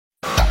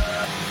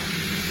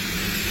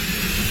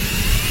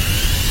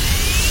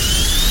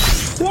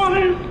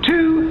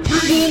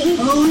watching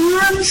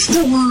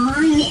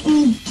Armstrong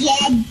and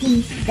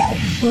Getty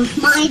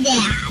with my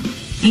dad,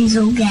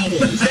 Enzo Getty.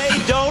 They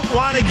don't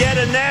want to get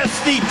a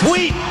nasty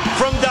tweet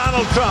from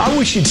Donald Trump. I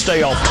wish he'd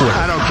stay off Twitter.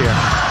 I don't care.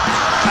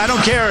 I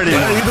don't care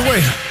anymore. Either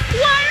way.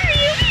 Why are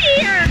you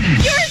here?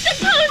 You're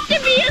supposed to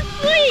be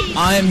asleep.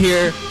 I am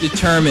here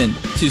determined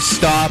to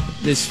stop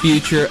this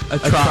future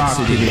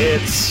atrocity.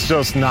 It's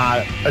just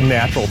not a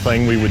natural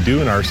thing we would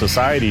do in our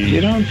society.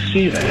 You don't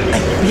see that.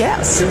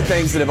 Yes. Two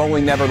things that have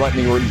only never let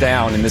me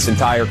down in this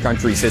entire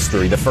country's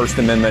history, the First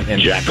Amendment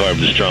and Jack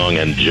Armstrong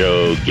and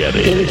Joe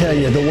Getty. Let me tell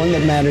you, the one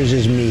that matters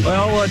is me.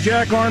 Well,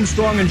 Jack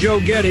Armstrong and Joe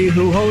Getty,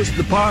 who host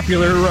the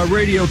popular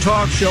radio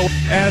talk show,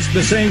 asked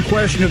the same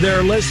question of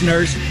their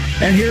listeners,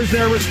 and here's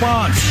their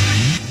response.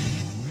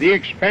 The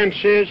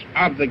expenses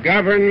of the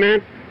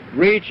government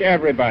reach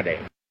everybody.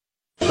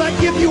 I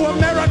give you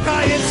America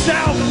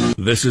itself.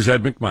 This is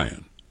Ed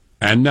McMahon.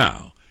 And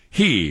now,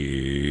 here's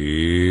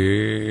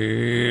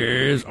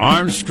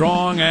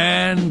Armstrong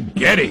and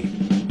Getty.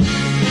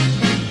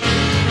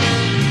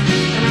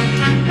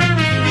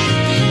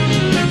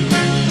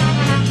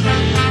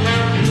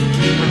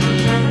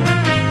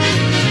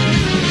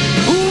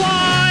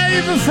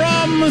 Live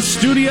from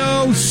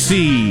Studio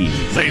C.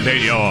 Say,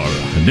 senor.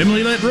 A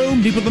dimly lit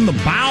room deep within the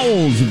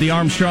bowels of the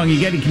Armstrong and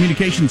Getty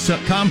Communications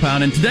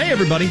compound. And today,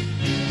 everybody,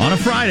 on a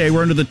Friday,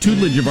 we're under the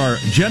tutelage of our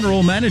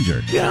general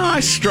manager. Yeah, I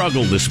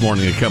struggled this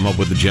morning to come up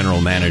with a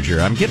general manager.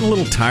 I'm getting a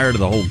little tired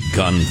of the whole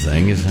gun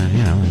thing.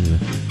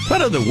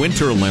 But of the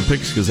Winter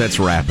Olympics, because that's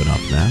wrapping up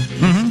now.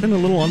 Mm-hmm. It's been a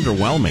little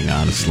underwhelming,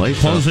 honestly.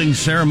 Closing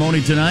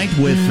ceremony tonight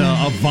with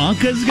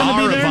Ivanka's going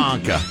to be there? Our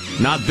Ivanka,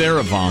 not their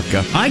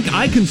Ivanka.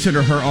 I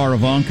consider her our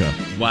Ivanka.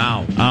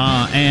 Wow.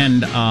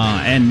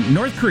 And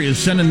North Korea is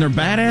sending their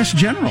badass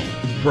general.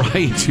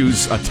 Right,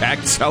 who's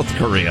attacked South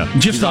Korea.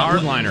 Just a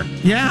hardliner.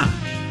 Yeah.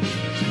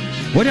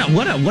 What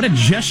a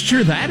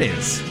gesture that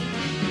is.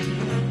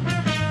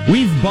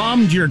 We've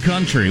bombed your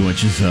country,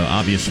 which is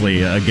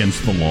obviously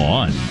against the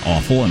law and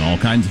awful and all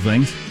kinds of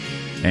things.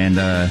 And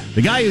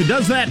the guy who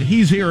does that,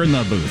 he's here in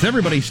the booth.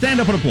 Everybody stand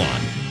up and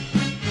applaud.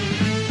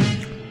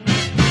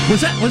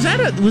 Was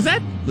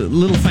that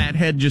little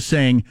fathead just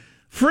saying,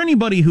 for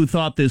anybody who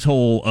thought this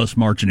whole us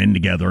marching in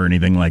together or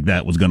anything like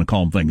that was going to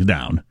calm things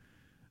down,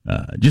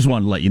 just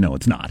wanted to let you know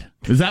it's not.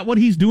 Is that what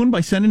he's doing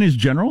by sending his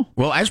general?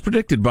 Well, as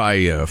predicted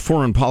by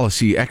foreign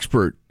policy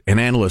expert and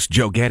analyst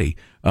Joe Getty,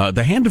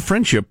 the hand of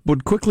friendship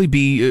would quickly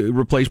be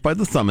replaced by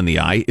the thumb in the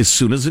eye as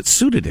soon as it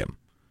suited him.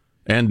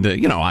 And,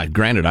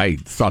 granted, I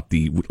thought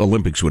the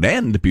Olympics would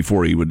end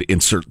before he would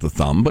insert the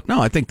thumb, but no,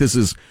 I think this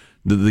is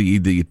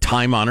the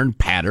time-honored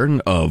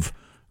pattern of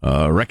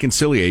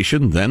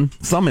reconciliation, then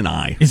thumb in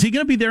eye. Is he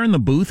going to be there in the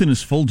booth in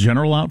his full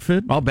general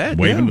outfit? I'll bet.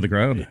 Waving to the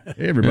crowd.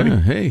 Hey, everybody.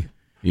 Hey.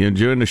 You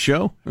enjoying the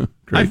show?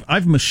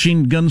 I've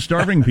machine gun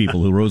starving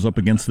people who rose up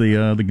against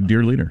the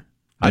dear leader.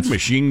 I'd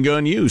machine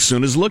gun you as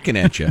soon as looking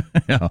at you.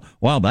 Yeah.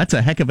 Wow, that's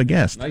a heck of a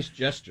guest. Nice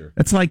gesture.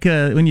 That's like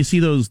when you see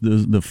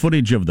the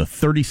footage of the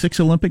 36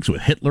 Olympics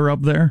with Hitler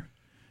up there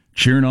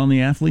cheering on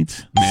the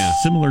athletes. Yeah.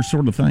 Similar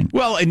sort of thing.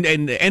 Well, and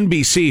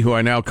NBC, who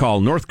I now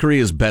call North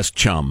Korea's best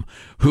chum,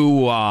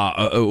 who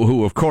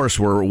of course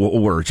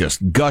were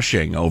just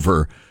gushing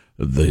over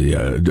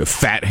the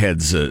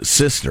fathead's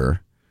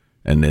sister.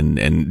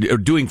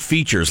 And doing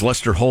features,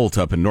 Lester Holt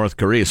up in North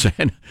Korea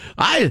saying,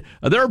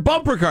 there are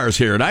bumper cars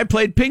here, and I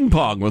played ping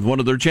pong with one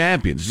of their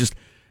champions. Just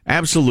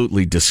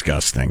absolutely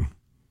disgusting.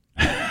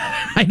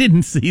 I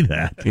didn't see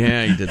that.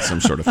 Yeah, he did some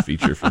sort of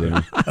feature for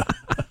them.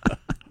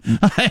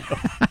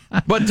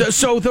 But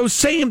so those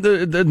same,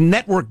 the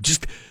network,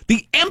 just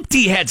the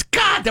empty heads,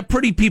 God, the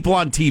pretty people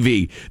on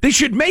TV, they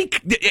should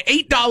make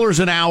 $8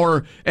 an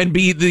hour and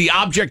be the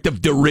object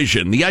of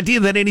derision. The idea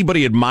that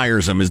anybody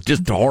admires them is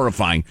just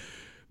horrifying.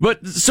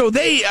 But so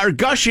they are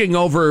gushing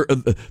over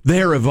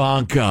their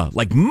Ivanka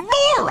like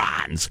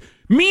morons.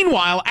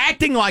 Meanwhile,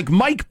 acting like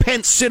Mike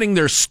Pence sitting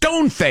there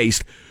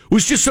stone-faced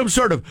was just some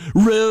sort of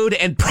rude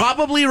and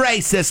probably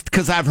racist,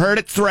 because I've heard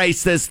it's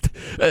racist,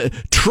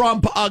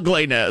 Trump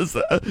ugliness.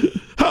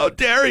 How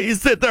dare he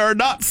sit there and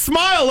not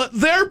smile at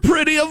their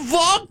pretty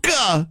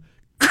Ivanka?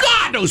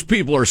 God, those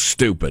people are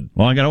stupid.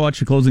 Well, I got to watch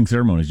the closing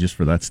ceremonies just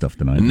for that stuff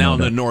tonight. And now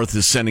the North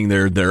is sending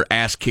their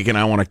ass-kicking,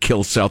 I want to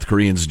kill South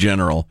Koreans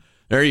general.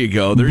 There you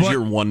go. There's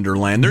your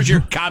wonderland. There's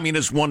your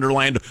communist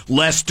wonderland,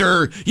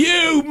 Lester.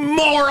 You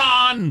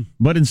moron!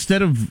 But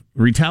instead of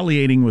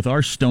retaliating with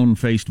our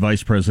stone-faced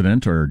vice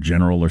president or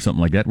general or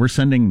something like that, we're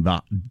sending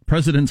the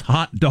president's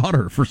hot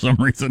daughter for some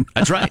reason.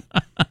 That's right.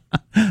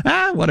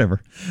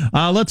 Whatever.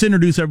 Let's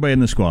introduce everybody in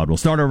the squad. We'll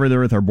start over there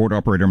with our board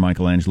operator,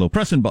 Michelangelo,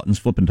 pressing buttons,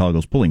 flipping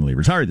toggles, pulling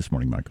levers. How are you this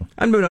morning, Michael?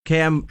 I'm doing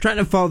okay. I'm trying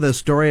to follow the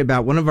story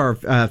about one of our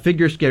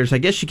figure skaters. I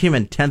guess she came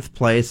in 10th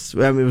place.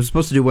 I mean, it was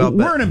supposed to do well.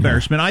 We're an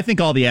embarrassment. I think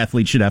all the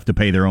athletes should have to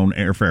pay their own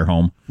airfare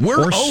home.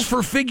 We're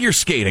for figure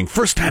skating.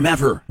 First time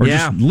ever. Or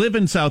just live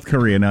in South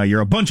Korea now.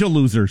 You're a bunch of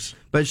losers.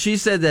 But she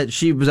said that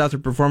she was out there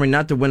performing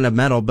not to win a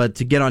medal, but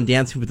to get on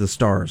Dancing with the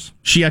Stars.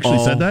 She actually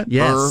said that?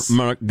 Yes.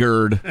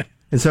 Gerd.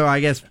 And so I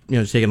guess,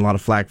 she's taking a lot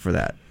of flack for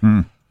that.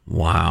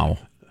 Wow.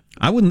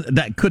 I wouldn't.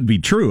 That could be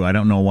true. I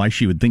don't know why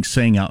she would think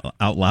saying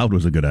out loud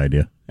was a good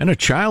idea. And a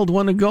child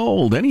won a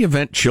gold. Any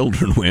event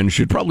children win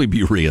should probably be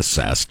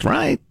reassessed,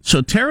 right?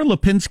 So Tara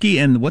Lipinski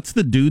and what's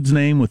the dude's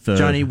name with the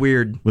Johnny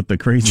Weird with the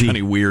crazy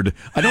Johnny Weird.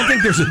 I don't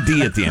think there's a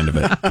D at the end of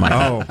it.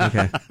 Oh,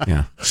 okay.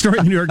 Yeah. Story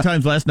in the New York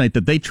Times last night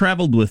that they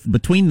traveled with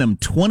between them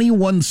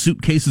 21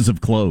 suitcases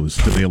of clothes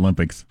to the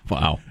Olympics.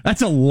 Wow,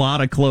 that's a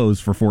lot of clothes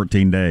for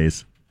 14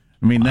 days.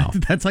 I mean,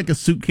 that's like a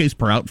suitcase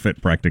per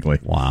outfit, practically.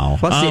 Wow.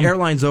 Plus, the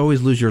airlines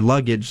always lose your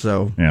luggage,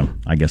 so... Yeah,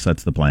 I guess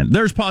that's the plan.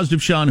 There's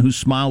Positive Sean, whose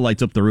smile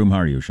lights up the room. How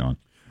are you, Sean?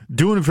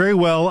 Doing very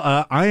well.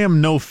 I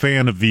am no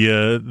fan of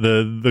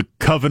the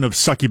coven of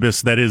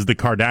succubus that is the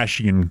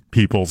Kardashian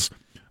peoples.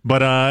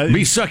 But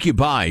be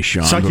succubi,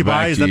 Sean.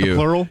 Succubi, is that the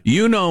plural?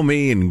 You know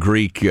me in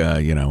Greek,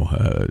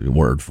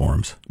 word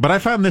forms. But I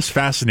found this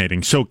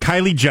fascinating. So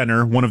Kylie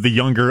Jenner, one of the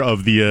younger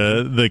of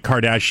the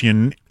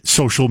Kardashian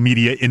social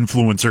media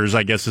influencers,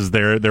 I guess is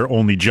their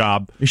only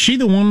job. Is she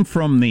the one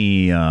from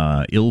the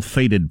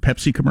ill-fated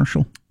Pepsi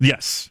commercial?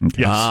 Yes.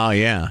 Yes. Ah,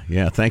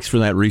 yeah. Thanks for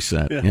that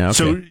reset. Yeah. Okay.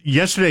 So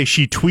yesterday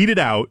she tweeted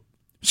out,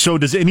 "So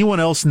does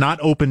anyone else not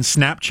open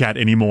Snapchat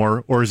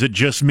anymore, or is it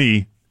just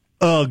me?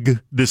 Ugh,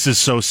 this is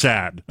so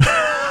sad."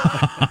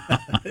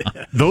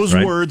 Those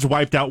words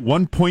wiped out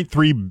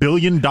 $1.3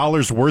 billion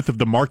worth of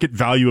the market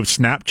value of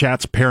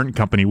Snapchat's parent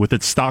company, with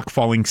its stock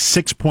falling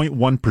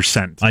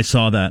 6.1%. I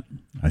saw that.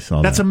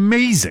 That's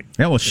amazing.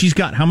 Yeah, well, she's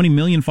got, how many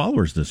million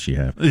followers does she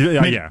have? 4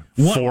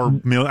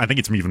 million. I think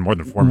it's even more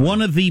than 4 million.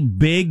 One of the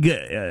big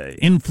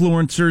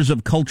influencers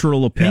of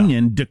cultural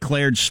opinion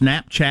declared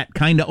Snapchat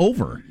kind of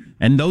over.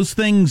 And those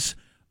things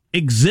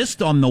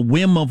exist on the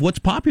whim of what's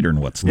popular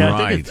and what's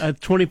not. I think it's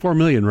 24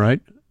 million, right?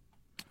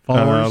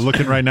 Followers.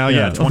 Looking right now,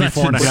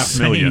 24.5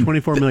 million.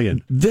 24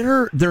 million.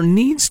 There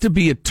needs to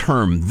be a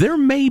term. There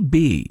may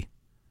be.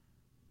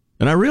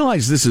 And I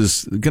realize this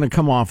is going to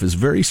come off as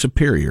very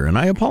superior, and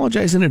I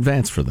apologize in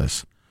advance for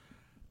this.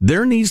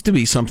 There needs to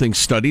be something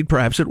studied,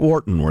 perhaps at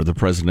Wharton, where the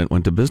president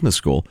went to business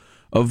school,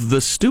 of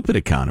the stupid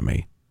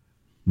economy,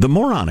 the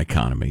moron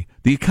economy,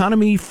 the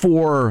economy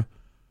for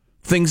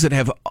things that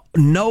have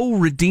no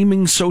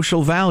redeeming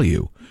social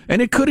value.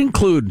 And it could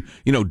include,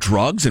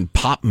 drugs and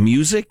pop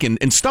music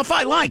and stuff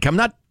I like. I'm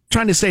not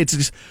trying to say it's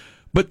just,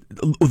 but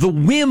the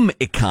whim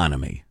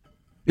economy.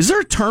 Is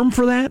there a term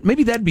for that?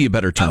 Maybe that'd be a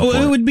better term for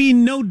it. It would be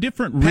no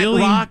different,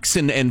 really. Pet rocks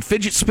and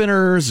fidget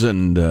spinners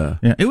and...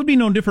 it would be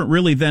no different,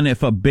 really, than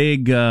if a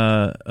big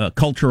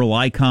cultural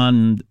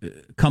icon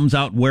comes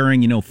out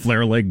wearing,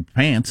 flare-leg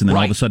pants, and then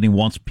all of a sudden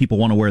people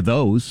want to wear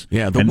those.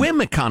 Yeah, the whim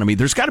economy.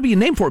 There's got to be a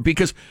name for it,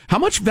 because how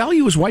much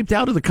value is wiped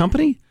out of the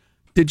company?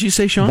 Did you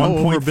say, Sean?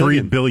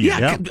 1.3 billion.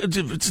 Yeah,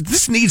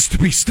 this needs to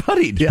be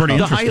studied at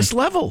the highest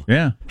level.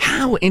 Yeah.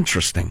 How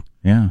interesting.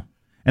 Yeah.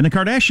 And the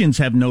Kardashians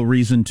have no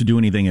reason to do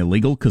anything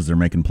illegal because they're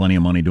making plenty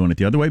of money doing it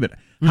the other way. But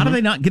how do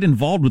they not get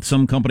involved with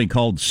some company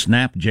called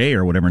SnapJ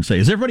or whatever and say,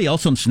 is everybody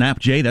else on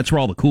SnapJ? That's where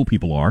all the cool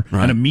people are.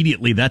 Right. And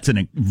immediately that's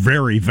a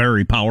very,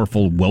 very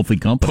powerful, wealthy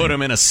company. Put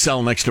them in a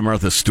cell next to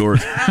Martha Stewart.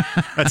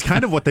 That's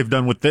kind of what they've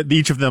done with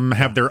each of them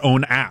have their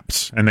own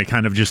apps, and they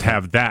kind of just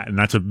have that. And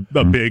that's a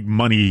big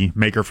money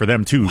maker for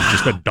them, too. Wow.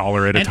 Just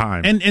 $1 at a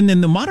time. And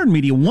in the modern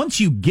media, once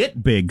you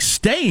get big,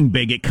 staying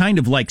big, it kind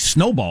of like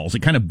snowballs.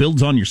 It kind of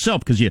builds on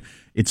yourself because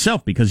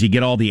you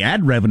get all the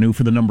ad revenue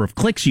for the number of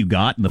clicks you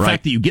got, and the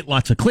fact that you get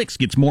lots of clicks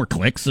gets more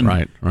clicks. And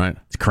right.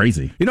 It's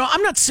crazy.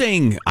 I'm not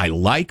saying I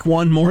like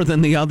one more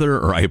than the other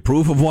or I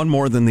approve of one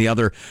more than the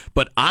other,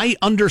 but I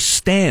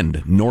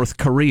understand North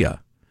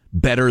Korea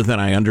better than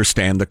I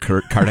understand the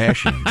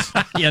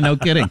Kardashians. Yeah, no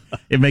kidding.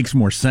 It makes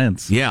more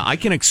sense. Yeah, I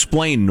can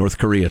explain North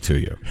Korea to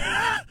you.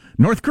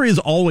 North Korea's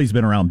always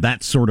been around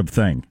that sort of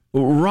thing.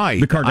 Right.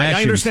 The Kardashians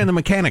I understand the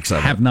mechanics of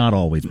it. Have not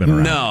always been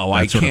around. No,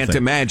 I can't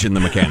imagine the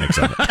mechanics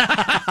of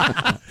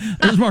it.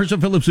 This is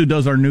Marshall Phillips, who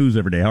does our news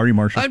every day. How are you,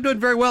 Marshall? I'm doing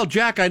very well,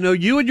 Jack. I know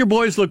you and your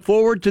boys look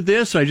forward to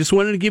this. I just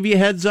wanted to give you a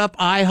heads up.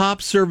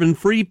 IHOP serving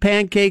free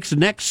pancakes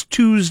next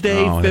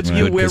Tuesday,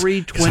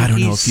 February 27th. I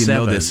don't know if you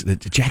know this.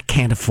 Jack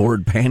can't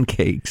afford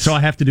pancakes. So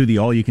I have to do the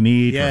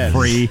all-you-can-eat for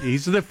free.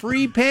 These are the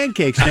free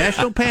pancakes.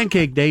 National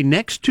Pancake Day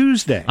next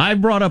Tuesday. I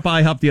brought up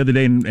IHOP the other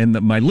day,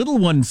 and my little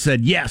one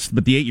said yes,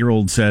 but the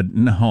 8-year-old said,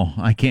 no,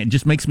 I can't. It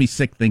just makes me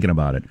sick thinking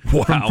about it.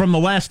 Wow. From the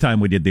last time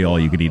we did the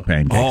all-you-can-eat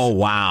pancakes. Oh,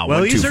 wow.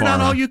 Well, these are not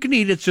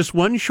all-you-can-eat. It's just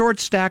one short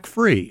stack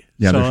free.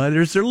 Yeah, so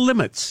there's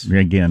limits.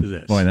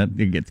 Again, boy,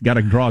 it's got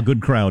to draw a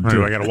good crowd,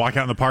 too. I got to walk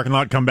out in the parking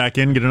lot, come back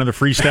in, get another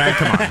free stack?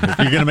 Come on. If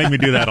you're going to make me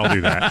do that, I'll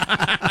do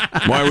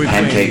that. Why are we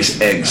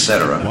pancakes, eggs,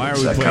 etc. Why are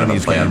we that playing kind of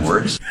these a play on games?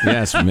 words?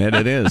 Yes, Mitt,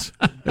 it is.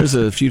 There's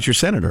a future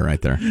senator right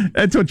there.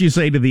 That's what you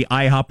say to the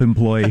IHOP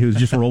employee who's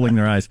just rolling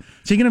their eyes.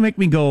 So you're going to make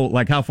me go,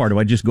 like, how far? Do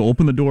I just go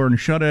open the door and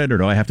shut it? Or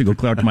do I have to go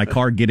clear out to my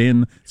car, get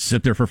in,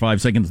 sit there for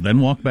 5 seconons, then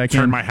walk back in?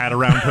 Turn my hat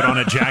around, put on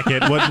a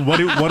jacket. What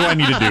do I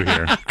need to do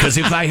here? Because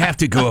if I have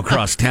to go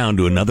across town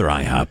to another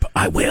IHOP,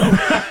 I will.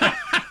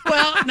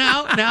 Well,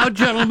 now,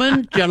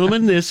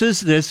 gentlemen, this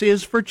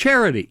is for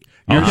charity.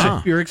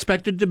 You're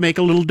expected to make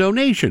a little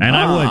donation. And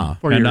I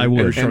would. And I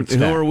would. And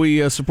who are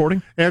we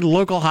supporting? And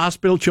local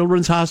hospital,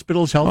 children's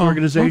hospitals, health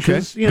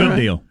organizations. Okay. Good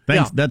deal.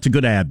 Thanks. Yeah. That's a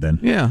good ad then.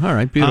 Yeah, all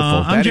right,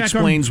 beautiful. That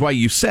explains why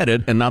you said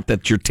it and not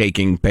that you're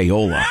taking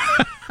payola.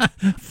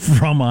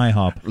 From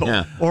IHOP.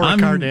 Yeah. Or a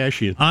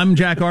Kardashian. I'm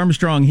Jack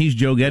Armstrong. He's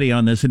Joe Getty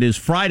on this. It is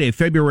Friday,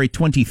 February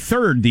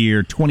 23rd, the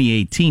year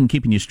 2018,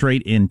 keeping you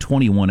straight in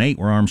 21.8.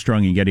 We're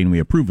Armstrong and Getty, and we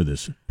approve of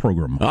this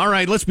program. All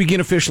right, let's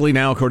begin officially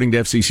now, according to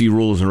FCC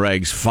rules and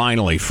regs.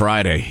 Finally,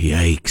 Friday.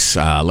 Yikes.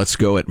 Let's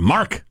go at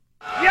Mark.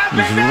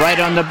 He's right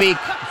on the beak.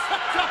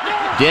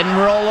 Didn't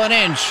roll an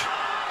inch.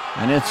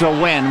 And it's a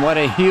win. What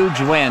a huge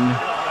win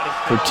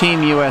for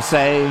Team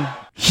USA.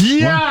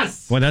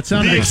 Yes! Well, that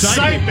sounded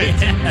exciting.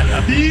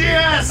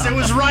 Yes! It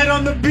was right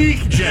on the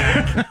beak,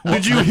 Jack.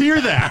 Did you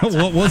hear that?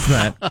 What was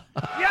that?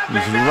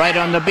 He's right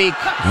on the beak.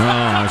 Oh,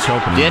 I was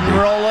hoping. Didn't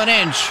roll an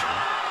inch.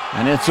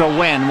 And it's a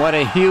win. What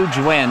a huge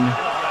win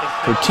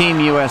for Team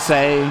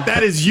USA.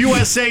 That is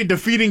USA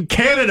defeating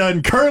Canada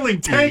in curling.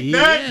 Take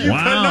that, you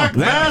Canuck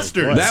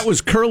bastards. That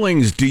was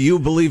curling's Do You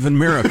Believe in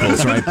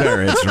Miracles right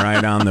there. It's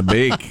right on the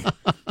beak.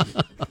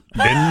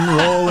 Didn't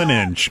roll an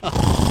inch.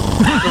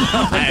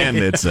 And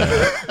it's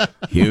a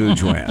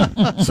huge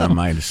win. Some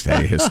might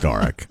say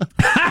historic.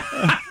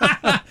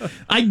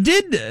 I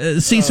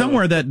did see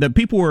somewhere that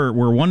people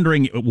were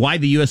wondering why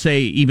the USA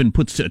even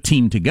puts a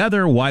team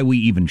together, why we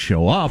even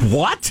show up.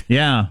 What?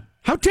 Yeah.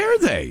 How dare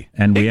they?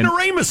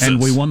 Ignoramuses.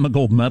 And we won the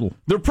gold medal.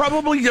 They're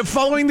probably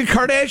following the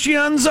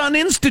Kardashians on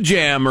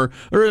Instagram or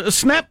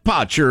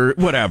Snapchat or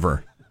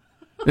whatever.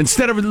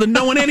 Instead of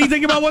knowing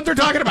anything about what they're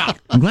talking about.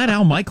 I'm glad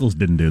Al Michaels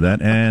didn't do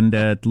that. And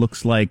it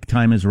looks like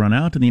time has run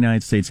out and the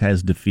United States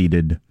has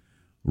defeated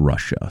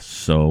Russia.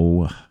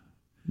 So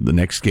the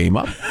next game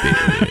up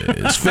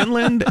is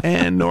Finland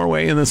and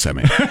Norway in the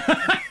semi.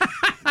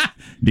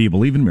 Do you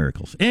believe in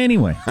miracles?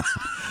 Anyway,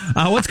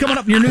 what's coming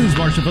up in your news,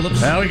 Marshall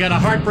Phillips? Well, we got a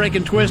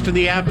heartbreaking twist in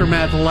the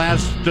aftermath of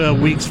last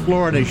week's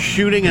Florida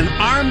shooting. An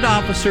armed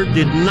officer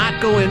did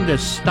not go in to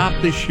stop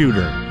the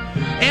shooter.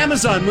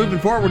 Amazon moving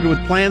forward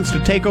with plans to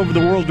take over the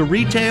world to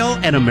retail,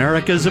 and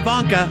America's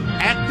Ivanka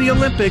at the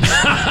Olympics.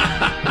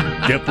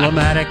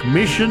 Diplomatic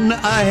mission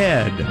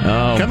ahead.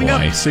 Oh, coming boy.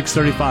 up,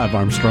 6:35,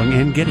 Armstrong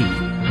and Getty.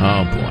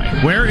 Oh,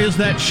 boy. Where is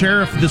that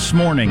sheriff this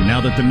morning,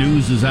 now that the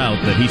news is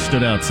out that he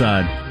stood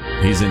outside?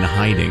 He's in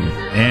hiding.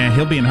 And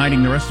he'll be in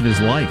hiding the rest of his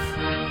life.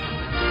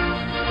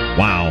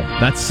 Wow,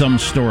 that's some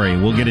story.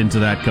 We'll get into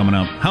that coming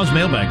up. How's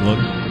mailbag look?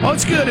 Oh,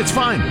 it's good. It's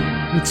fine.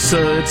 It's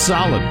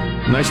solid.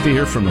 Nice to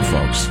hear from the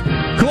folks.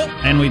 Cool.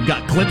 And we've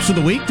got clips of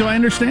the week, do I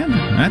understand?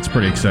 That's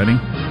pretty exciting.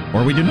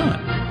 Or we do not.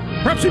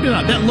 Perhaps we do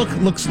not. That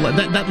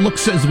look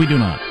says we do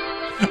not.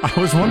 I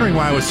was wondering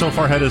why I was so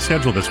far ahead of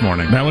schedule this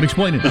morning. That would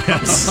explain it.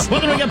 Yes. Well,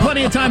 then we got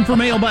plenty of time for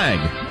mailbag.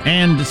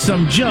 And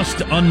some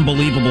just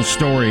unbelievable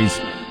stories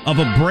of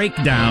a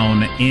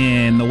breakdown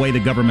in the way the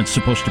government's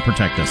supposed to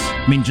protect us.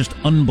 I mean, just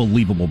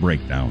unbelievable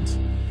breakdowns.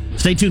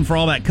 Stay tuned for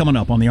all that coming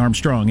up on the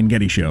Armstrong and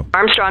Getty Show.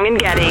 Armstrong and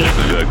Getty.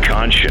 The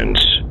conscience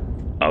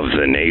of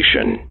the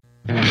nation.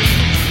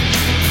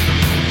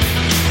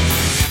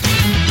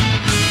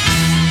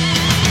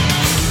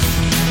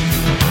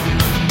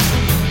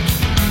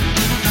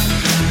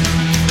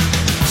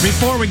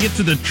 Before we get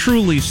to the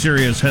truly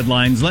serious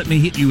headlines, let me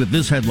hit you with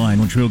this headline,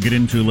 which we'll get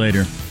into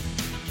later.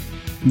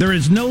 There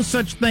is no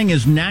such thing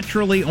as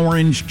naturally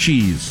orange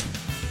cheese.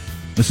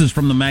 This is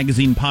from the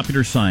magazine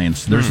Popular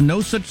Science. There's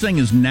no such thing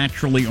as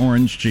naturally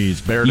orange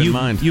cheese. Bear it in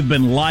mind. You've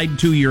been lied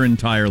to your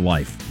entire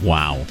life.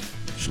 Wow.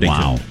 Stay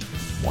tuned.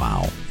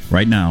 Wow.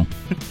 Right now.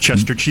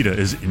 Chester Cheetah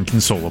is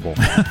inconsolable.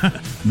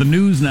 The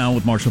news now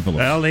with Marshall Phillips.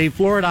 Well, a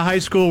Florida high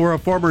school where a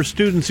former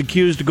student's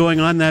accused of going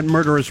on that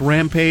murderous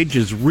rampage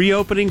is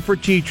reopening for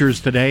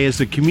teachers today as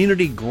the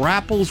community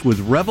grapples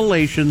with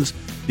revelations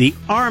the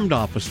armed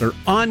officer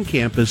on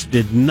campus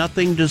did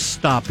nothing to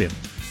stop him.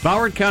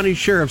 Broward County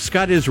Sheriff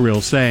Scott Israel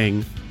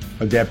saying,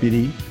 a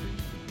deputy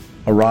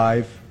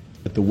arrive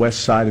at the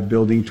west side of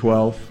Building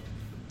 12,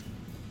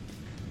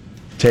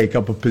 take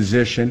up a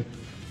position,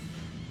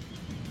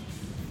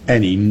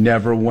 and he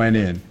never went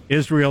in.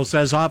 Israel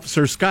says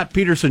Officer Scott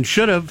Peterson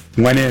should have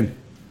went in,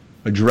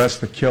 addressed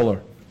the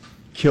killer,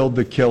 killed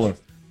the killer.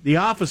 The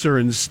officer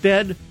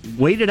instead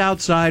waited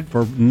outside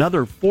for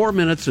another 4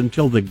 minutes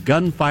until the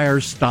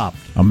gunfire stopped.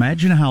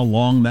 Imagine how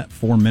long that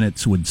 4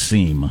 minutes would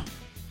seem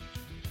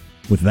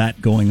with that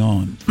going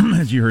on.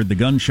 As you heard the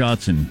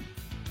gunshots and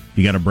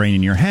you got a brain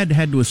in your head,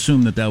 had to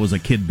assume that was a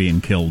kid being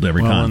killed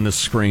every time. And the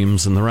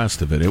screams and the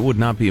rest of it. It would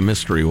not be a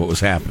mystery what was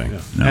happening.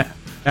 Yeah. No.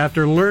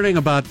 After learning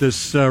about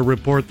this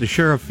report, the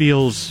sheriff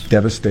feels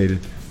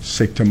devastated,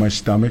 sick to my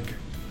stomach.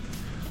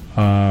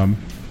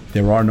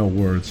 There are no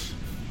words.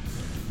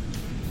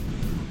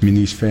 I mean,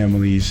 these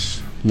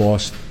families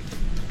lost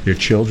their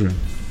children.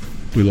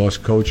 We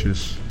lost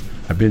coaches.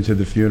 I've been to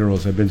the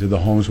funerals. I've been to the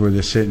homes where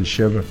they sit and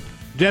shiver.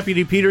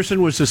 Deputy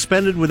Peterson was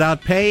suspended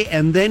without pay,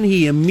 and then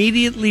he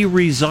immediately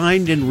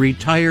resigned and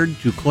retired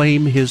to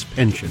claim his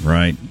pension.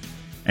 Right.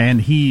 And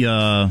he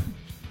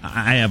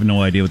I have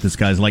no idea what this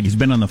guy's like. He's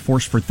been on the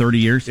force for 30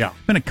 years. Yeah.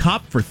 Been a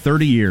cop for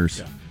 30 years.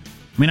 Yeah.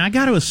 I mean, I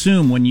got to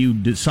assume when you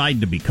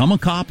decide to become a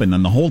cop, and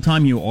then the whole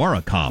time you are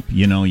a cop,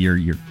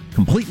 you're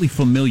completely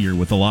familiar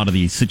with a lot of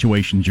these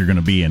situations you're going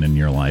to be in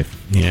your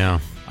life. Yeah.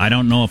 I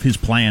don't know if his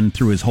plan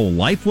through his whole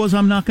life was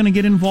I'm not going to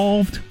get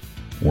involved,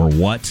 or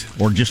what,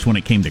 or just when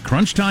it came to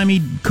crunch time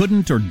he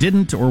couldn't or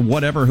didn't or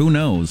whatever. Who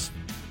knows?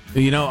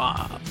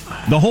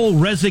 The whole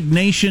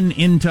resignation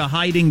into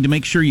hiding to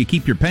make sure you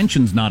keep your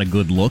pension's not a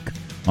good look.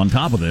 On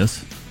top of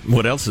this,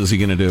 what else is he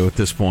going to do at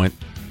this point?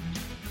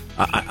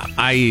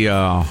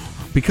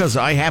 Because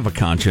I have a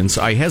conscience,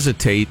 I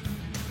hesitate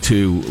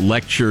to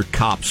lecture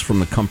cops from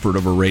the comfort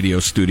of a radio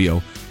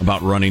studio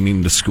about running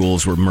into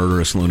schools where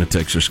murderous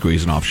lunatics are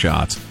squeezing off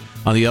shots.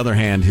 On the other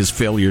hand, his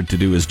failure to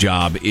do his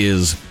job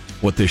is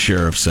what the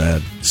sheriff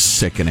said.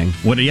 Sickening.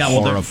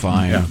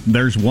 Horrifying.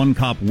 There's one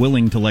cop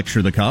willing to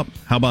lecture the cop.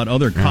 How about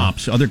other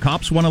cops? Other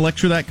cops want to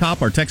lecture that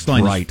cop? Our text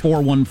line is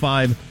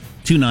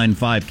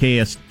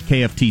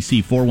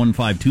 415-295-KFTC,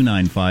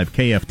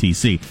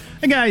 415-295-KFTC.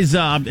 Hey, guys,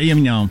 I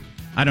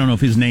don't know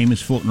if his name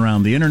is floating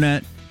around the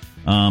internet.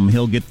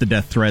 He'll get the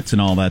death threats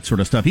and all that sort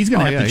of stuff. He's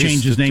going to have to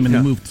change his name and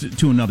then move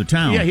to another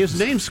town. Yeah, his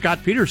name's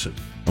Scott Peterson.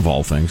 Of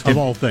all things. Of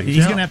all things.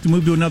 He's going to have to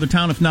move to another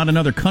town, if not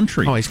another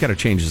country. Oh, he's got to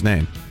change his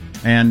name.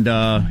 And,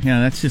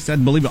 that's just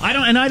unbelievable. I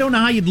don't know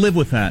how you'd live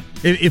with that.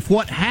 If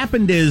what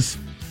happened is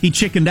he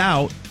chickened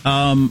out,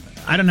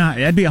 I don't know.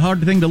 That'd be a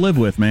hard thing to live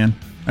with, man.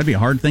 That'd be a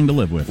hard thing to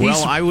live with.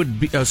 Well, I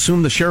would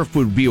assume the sheriff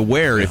would be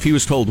aware if he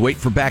was told, wait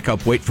for backup.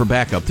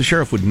 The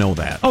sheriff would know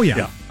that. Oh,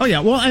 yeah. Oh, yeah.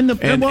 Well, and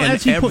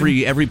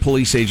every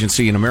police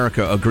agency in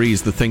America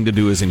agrees the thing to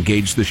do is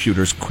engage the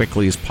shooter as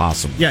quickly as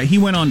possible. Yeah, he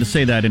went on to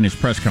say that in his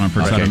press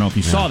conference. Okay. I don't know if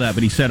you saw that,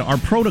 but he said, our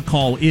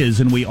protocol is,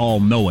 and we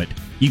all know it,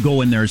 you go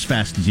in there as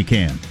fast as you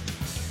can.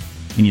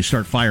 And you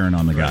start firing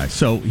on the guy.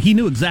 So he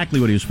knew exactly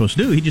what he was supposed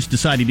to do. He just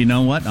decided, you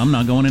know what? I'm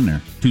not going in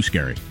there. Too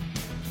scary.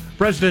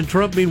 President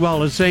Trump,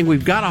 meanwhile, is saying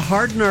we've got to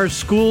harden our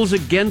schools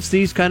against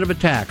these kind of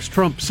attacks.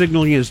 Trump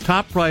signaling his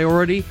top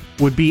priority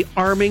would be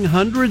arming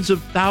hundreds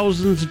of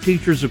thousands of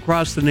teachers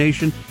across the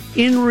nation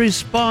in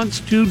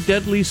response to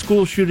deadly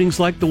school shootings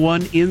like the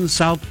one in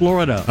South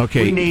Florida.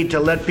 Okay. We need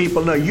to let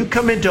people know, you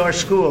come into our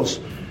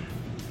schools,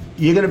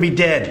 you're going to be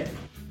dead.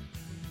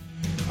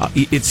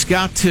 It's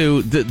got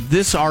to...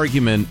 this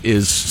argument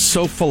is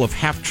so full of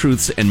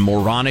half-truths and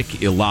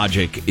moronic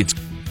illogic, it's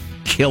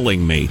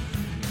killing me.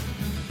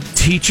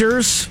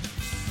 Teachers,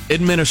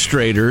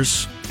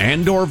 administrators,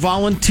 and or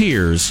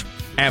volunteers,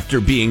 after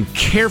being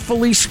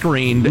carefully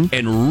screened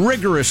and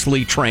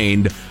rigorously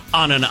trained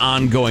on an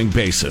ongoing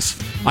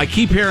basis. I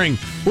keep hearing,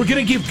 we're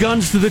going to give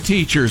guns to the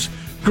teachers.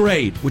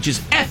 Great, which is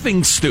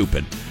effing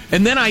stupid.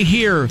 And then I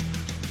hear...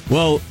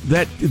 well,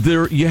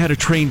 you had a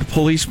trained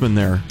policeman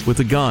there with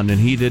a gun, and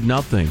he did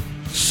nothing.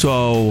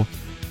 So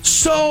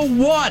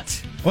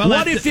what? Well,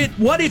 what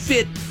if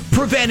it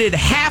prevented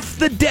half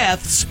the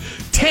deaths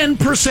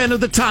 10% of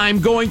the time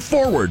going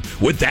forward?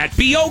 Would that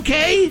be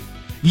okay?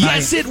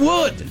 Yes, it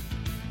would.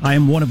 I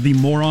am one of the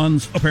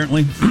morons,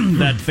 apparently,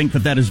 that think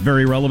that is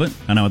very relevant,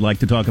 and I would like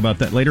to talk about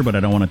that later, but I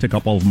don't want to take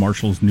up all of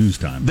Marshall's news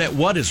time. That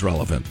what is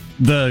relevant?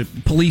 The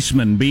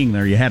policeman being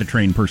there, you had a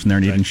trained person there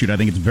and he didn't shoot. I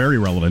think it's very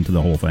relevant to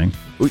the whole thing.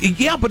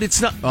 Yeah, but it's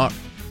not... all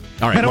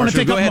right, I don't want to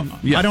take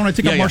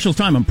up Marshall's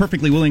time. I'm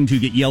perfectly willing to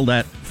get yelled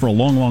at for a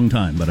long, long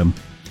time, but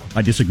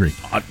I disagree.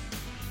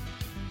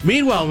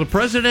 Meanwhile, the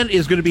president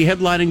is going to be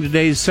headlining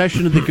today's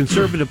session of the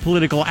Conservative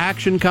Political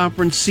Action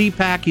Conference,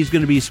 CPAC. He's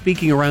going to be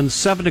speaking around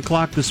 7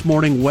 o'clock this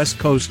morning, West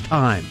Coast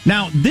time.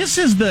 Now, this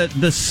is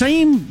the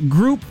same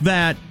group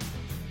that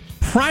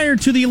prior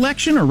to the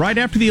election or right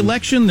after the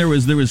election, there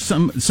was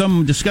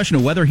some discussion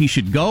of whether he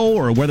should go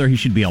or whether he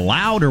should be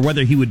allowed or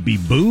whether he would be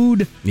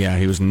booed. Yeah,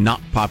 he was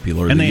not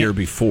popular the year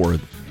before.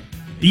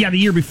 Yeah, the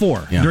year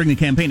before, during the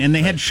campaign. And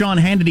they had Sean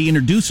Hannity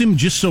introduce him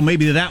just so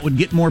maybe that would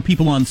get more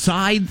people on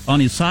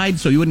his side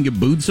so he wouldn't get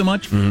booed so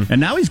much. Mm-hmm. And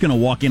now he's going to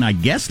walk in, I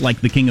guess, like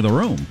the king of the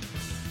room.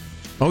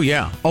 Oh,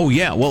 yeah.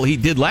 Well, he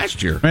did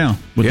last year. Yeah,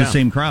 with the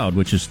same crowd,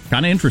 which is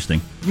kind of interesting.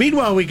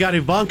 Meanwhile, we got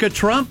Ivanka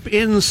Trump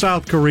in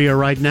South Korea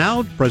right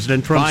now.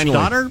 President Trump's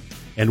daughter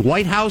and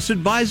White House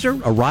advisor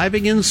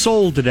arriving in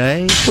Seoul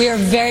today. We are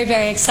very,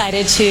 very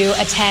excited to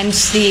attend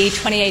the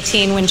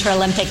 2018 Winter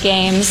Olympic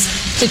Games,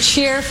 to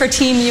cheer for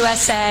Team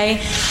USA,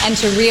 and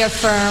to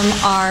reaffirm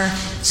our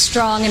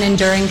strong and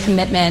enduring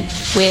commitment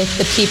with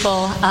the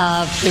people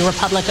of the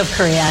Republic of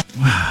Korea.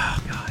 Wow,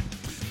 God.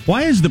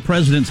 Why is the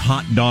president's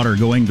hot daughter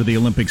going to the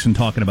Olympics and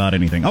talking about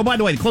anything? Oh, by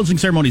the way, the closing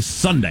ceremony is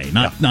Sunday,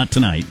 not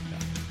tonight.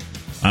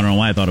 I don't know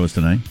why I thought it was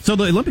tonight. So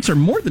the Olympics are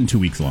more than 2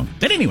 weeks long.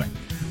 But anyway,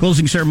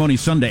 closing ceremony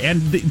Sunday.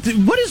 And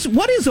what is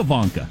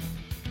Ivanka?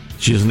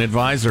 She's an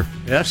advisor.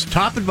 Yes,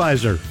 top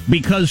advisor.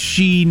 Because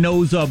she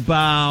knows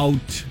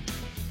about...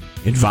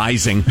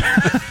 advising.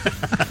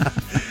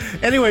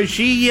 Anyway,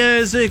 she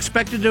is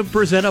expected to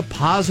present a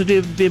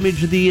positive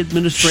image of the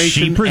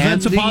administration. She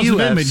presents and a positive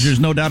image, there's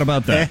no doubt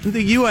about that. And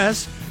the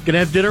U.S. going to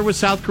have dinner with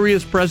South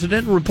Korea's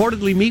president and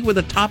reportedly meet with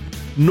a top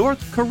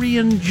North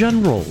Korean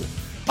general.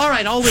 All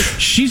right, all this.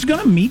 She's going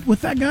to meet with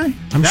that guy?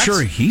 I'm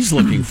sure he's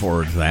looking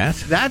forward to that.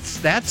 That's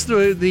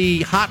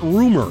the hot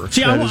rumor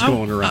that is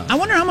going around. I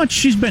wonder how much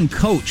she's been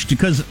coached,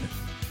 because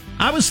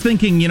I was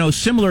thinking,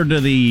 similar to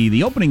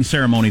the opening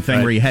ceremony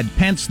thing, where you had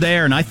Pence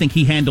there, and I think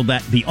he handled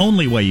that the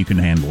only way you can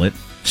handle it.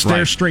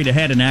 Stare straight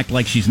ahead and act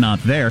like she's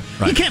not there.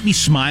 Right. You can't be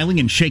smiling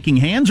and shaking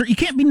hands, or you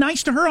can't be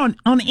nice to her on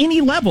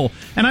any level.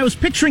 And I was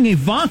picturing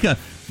Ivanka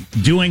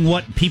doing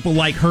what people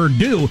like her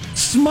do,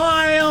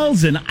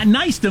 smiles and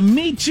nice to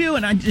meet you,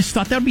 and I just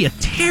thought that would be a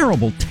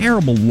terrible,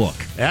 terrible look.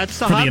 That's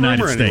the for hot the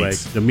United rumor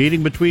States. Anyway. The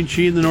meeting between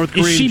she and the North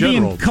Korean Is she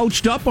general. being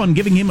coached up on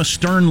giving him a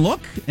stern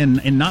look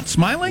and not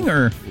smiling,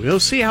 or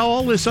we'll see how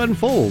all this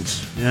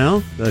unfolds.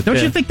 But,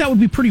 don't you think that would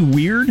be pretty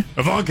weird?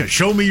 Ivanka,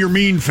 show me your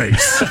mean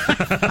face.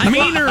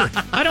 Meaner.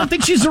 I don't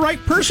think she's the right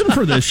person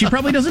for this. She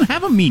probably doesn't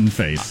have a mean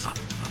face.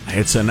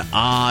 It's an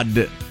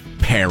odd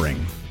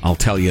pairing, I'll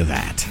tell you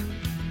that.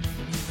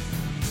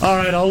 All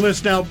right, all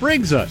this now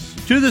brings us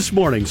to this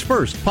morning's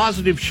first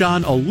Positive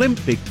Sean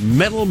Olympic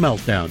medal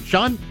meltdown.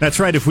 Sean? That's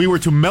right. If we were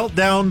to melt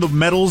down the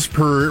medals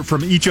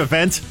from each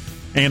event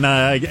and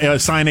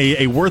assign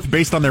a worth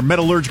based on their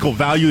metallurgical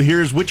value,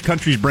 here's which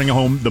countries bring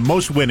home the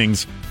most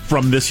winnings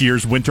from this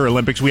year's Winter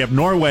Olympics. We have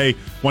Norway,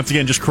 once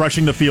again, just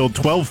crushing the field,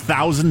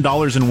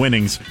 $12,000 in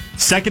winnings.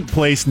 Second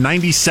place,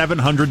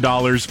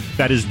 $9,700.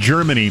 That is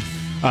Germany.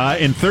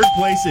 In third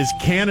place is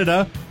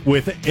Canada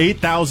with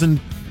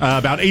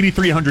about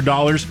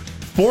 $8,300.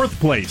 Fourth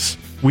place,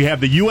 we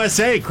have the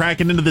USA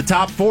cracking into the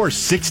top four,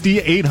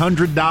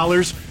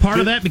 $6,800. Part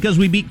of that because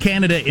we beat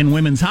Canada in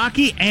women's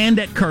hockey and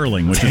at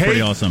curling, which is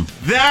pretty awesome.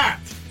 That!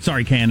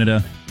 Sorry,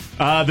 Canada.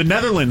 The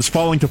Netherlands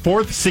falling to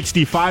fourth,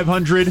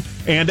 $6,500,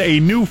 and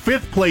a new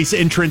fifth place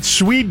entrant,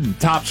 Sweden,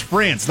 tops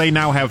France. They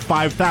now have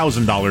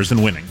 $5,000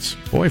 in winnings.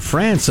 Boy,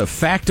 France, a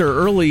factor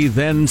early,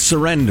 then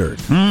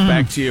surrendered.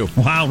 Back to you.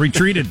 Wow,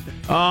 retreated.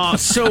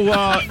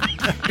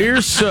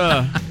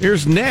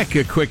 Here's Nick.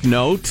 A quick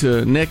note,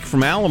 Nick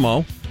from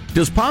Alamo.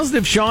 Does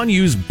Positive Sean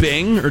use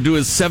Bing, or do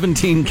his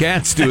 17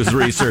 cats do his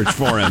research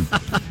for him?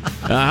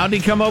 How did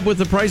he come up with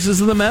the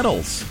prices of the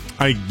medals?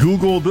 I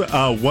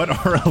Googled what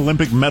are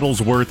Olympic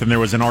medals worth, and there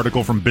was an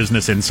article from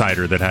Business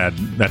Insider that had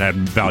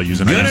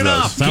values. And Good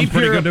enough. Keep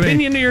your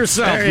opinion to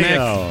yourself, there Nick. You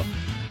go.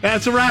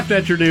 That's a wrap.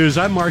 That's your news.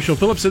 I'm Marshall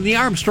Phillips in the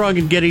Armstrong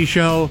and Getty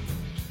Show.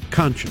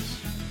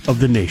 Conscious of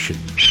the nation.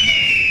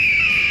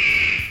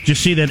 Did you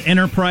see that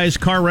Enterprise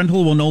Car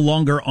Rental will no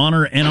longer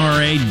honor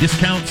NRA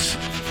discounts,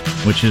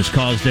 which has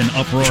caused an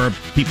uproar of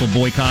people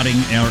boycotting?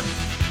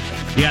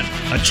 Yeah,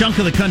 a chunk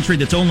of the country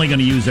that's only going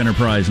to use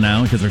Enterprise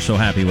now because they're so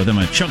happy with them.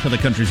 A chunk of the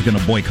country is going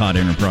to boycott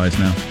Enterprise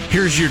now.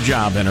 Here's your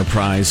job,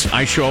 Enterprise.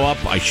 I show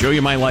up, I show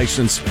you my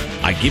license,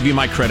 I give you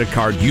my credit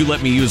card, you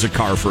let me use a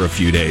car for a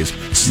few days.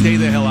 Stay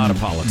the hell out of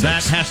politics.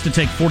 That has to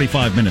take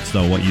 45 minutes,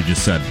 though, what you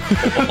just said.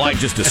 Well, I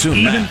just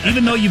assumed that.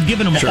 Even though you've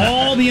given them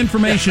all the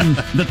information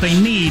that they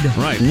need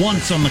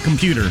once on the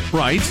computer.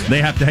 Right. They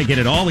have to get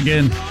it all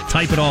again,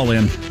 type it all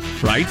in.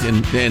 Right,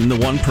 and the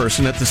one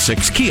person at the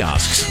 6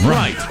 kiosks.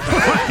 Right.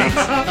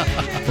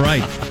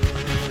 Right.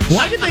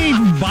 Why did they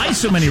even buy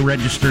so many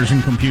registers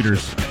and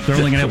computers? They're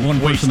only going to have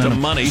one person. Waste of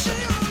money.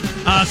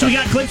 So we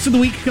got clips of the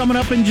week coming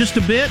up in just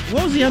a bit.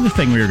 What was the other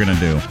thing we were going to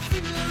do?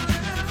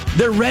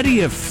 They're ready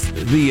if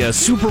the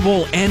Super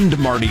Bowl and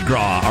Mardi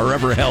Gras are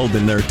ever held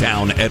in their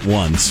town at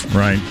once.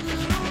 Right.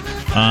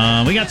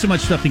 We got so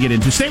much stuff to get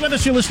into. Stay with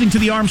us. You're listening to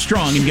the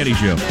Armstrong and Getty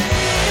Show.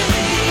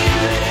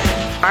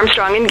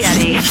 Armstrong and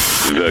Getty.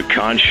 The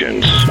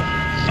conscience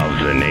of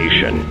the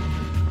nation.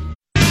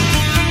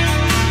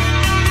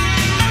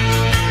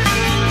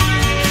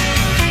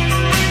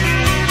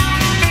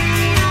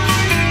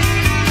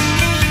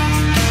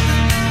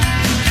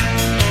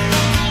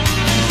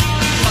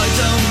 I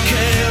don't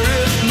care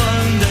if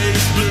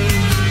Monday's blue,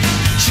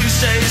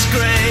 Tuesday's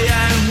grey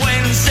and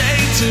Wednesday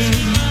too.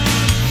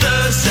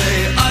 Thursday,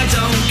 I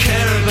don't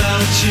care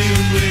about you.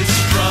 It's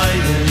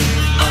Friday,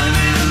 I'm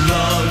in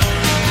love.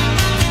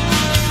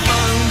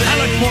 I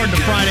look forward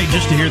to Friday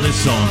just to hear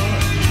this song.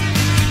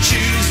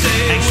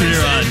 Thanks for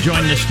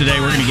joining us today.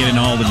 We're going to get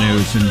into all the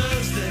news. And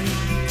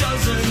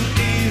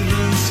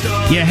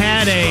you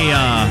had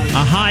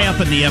a high up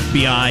in the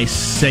FBI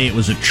say it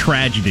was a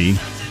tragedy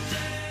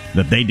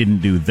that they didn't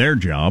do their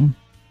job.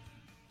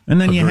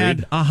 And then you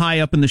had a high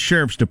up in the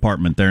sheriff's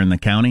department there in the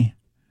county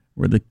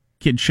where the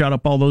kid shot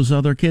up all those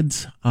other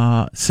kids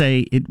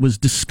say it was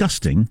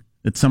disgusting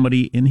that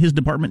somebody in his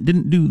department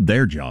didn't do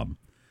their job.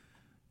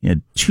 You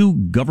had two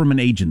government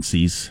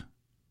agencies,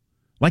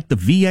 like the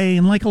VA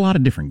and like a lot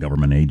of different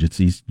government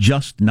agencies,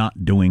 just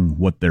not doing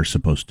what they're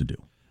supposed to do.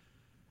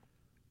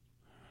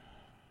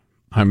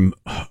 I'm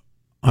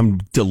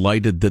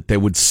delighted that they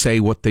would say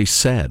what they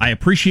said. I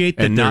appreciate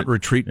that and not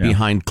retreat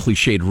behind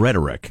cliched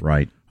rhetoric.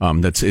 Right.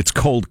 It's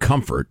cold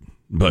comfort,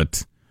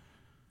 but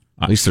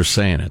at least they're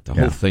saying it. The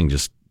whole thing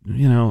just,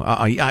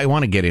 I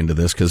want to get into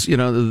this because,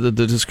 the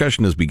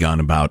discussion has begun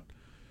about,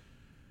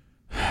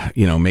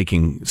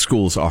 making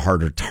schools a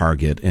harder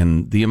target,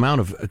 and the amount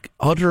of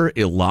utter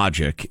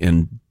illogic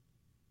and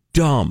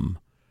dumb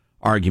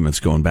arguments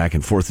going back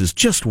and forth is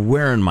just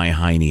wearing my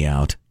hiney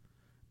out.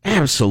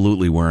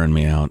 Absolutely wearing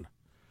me out.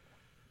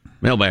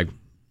 Mailbag.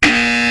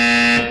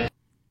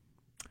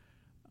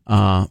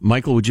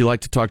 Michael, would you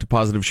like to talk to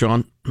Positive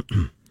Sean?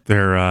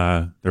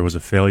 There was a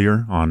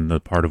failure on the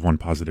part of one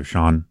Positive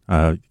Sean.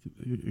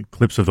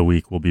 Clips of the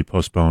week will be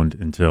postponed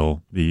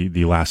until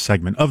the last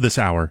segment of this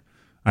hour.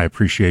 I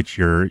appreciate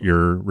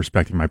your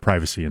respecting my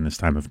privacy in this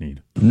time of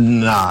need.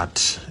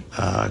 Not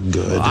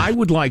good. I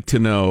would like to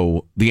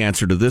know the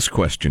answer to this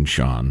question,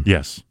 Sean.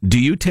 Yes. Do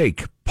you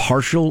take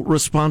partial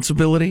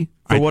responsibility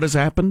for what has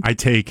happened? I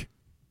take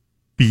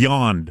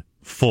beyond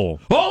full.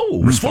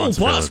 Oh,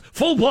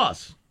 full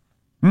plus.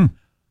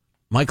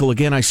 Michael,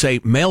 again, I say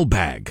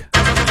mailbag.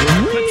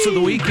 Clips of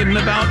the week in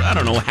about,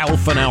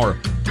 half an hour.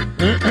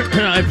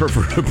 I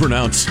prefer to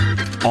pronounce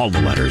all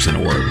the letters in a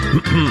word.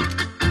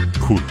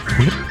 Cool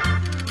whip.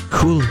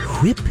 Cool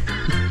whip.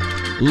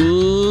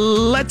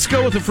 Let's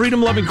go with the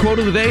freedom-loving quote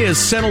of the day as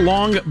sent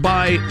along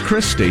by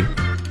Christy.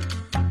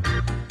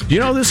 Do you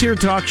know this here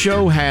talk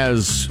show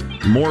has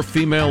more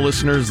female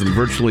listeners than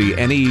virtually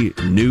any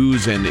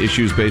news and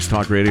issues-based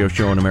talk radio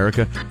show in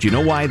America? Do you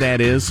know why that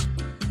is?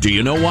 Do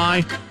you know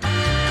why?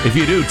 If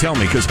you do, tell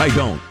me, because I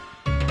don't.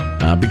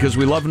 Because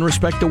we love and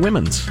respect the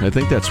women's. I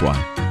think that's why.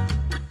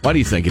 Why do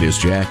you think it is,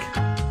 Jack?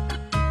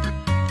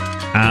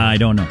 I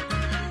don't know.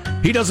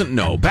 He doesn't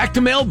know. Back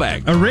to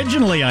mailbag.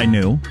 Originally, I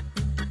knew.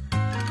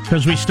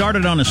 Because we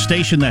started on a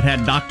station that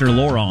had Dr.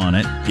 Laura on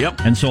it.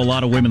 Yep. And so a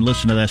lot of women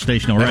listened to that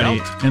station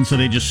already. And so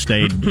they just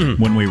stayed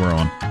when we were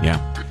on. Yeah.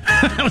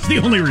 That was the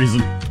only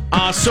reason.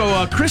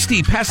 So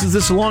Christy passes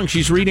this along.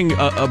 She's reading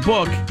a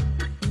book.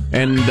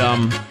 And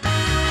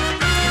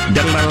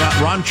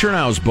Ron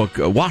Chernow's book,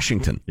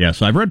 Washington.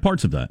 Yes, I've read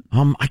parts of that.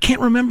 I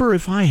can't remember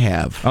if I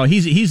have. Oh,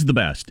 he's the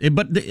best.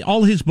 But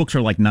all his books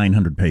are like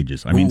 900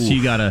 pages. I mean, so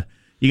you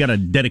gotta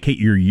dedicate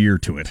your year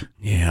to it.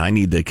 Yeah, I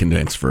need the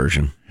condensed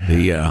version.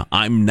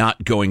 I'm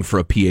not going for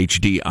a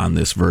PhD on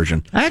this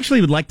version. I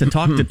actually would like to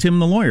talk to Tim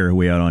the lawyer, who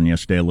we had on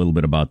yesterday, a little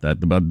bit about that,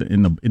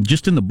 in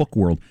the book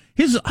world.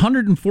 His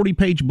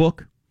 140-page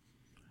book.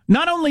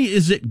 Not only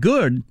is it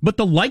good, but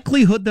the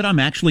likelihood that I'm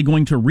actually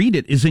going to read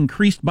it is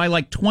increased by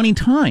like 20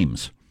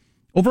 times.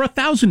 Over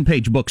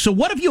 1,000-page book. So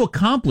what have you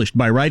accomplished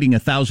by writing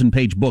a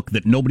 1,000-page book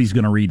that nobody's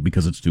going to read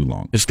because it's too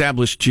long?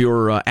 Established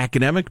your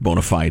academic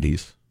bona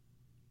fides.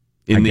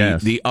 In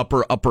the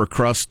upper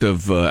crust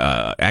of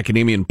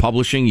academia and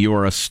publishing, you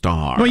are a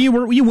star. Well, you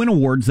win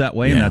awards that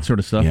way and that sort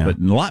of stuff, but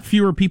a lot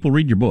fewer people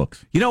read your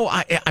books. You know,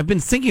 I've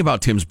been thinking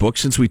about Tim's book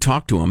since we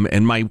talked to him,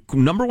 and my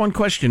number one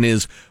question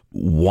is,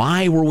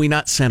 why were we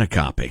not sent a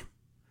copy?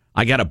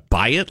 I got to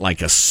buy it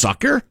like a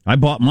sucker? I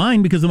bought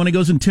mine because the money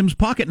goes in Tim's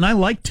pocket, and I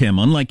like Tim.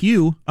 Unlike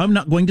you, I'm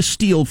not going to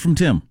steal from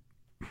Tim.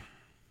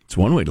 It's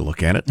one way to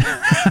look at it.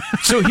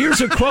 So here's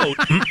a quote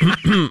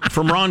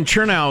from Ron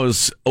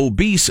Chernow's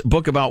obese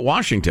book about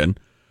Washington.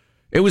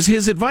 It was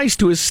his advice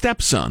to his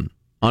stepson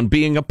on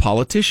being a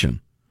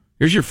politician.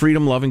 Here's your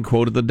freedom-loving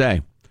quote of the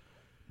day.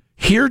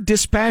 Hear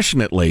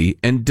dispassionately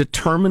and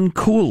determine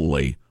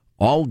coolly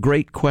all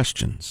great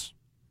questions.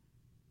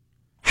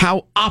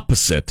 How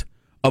opposite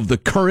of the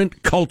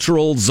current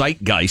cultural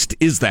zeitgeist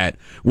is that,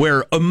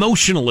 where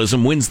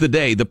emotionalism wins the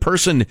day, the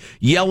person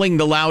yelling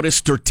the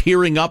loudest or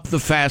tearing up the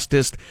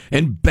fastest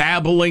and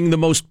babbling the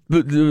most,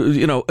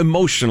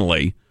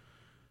 emotionally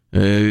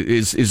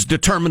is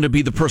determined to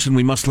be the person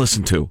we must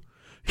listen to.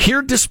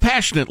 Hear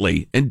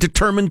dispassionately and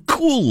determine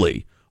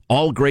coolly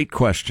all great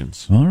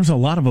questions. Well, there was a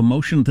lot of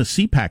emotion at the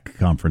CPAC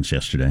conference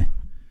yesterday.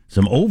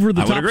 Some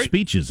over-the-top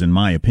speeches, in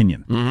my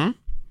opinion. Mm-hmm.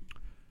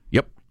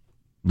 Yep.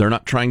 They're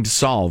not trying to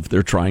solve,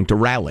 they're trying to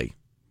rally,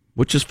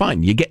 which is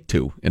fine. You get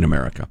to in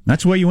America.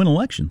 That's why you win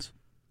elections.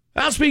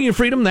 Speaking of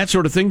freedom, that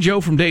sort of thing,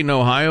 Joe from Dayton,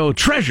 Ohio,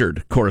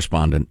 treasured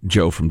correspondent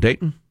Joe from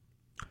Dayton.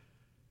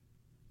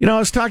 You know, I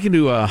was talking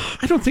to,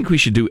 I don't think we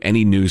should do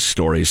any news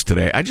stories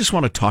today. I just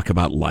want to talk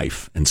about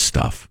life and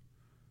stuff.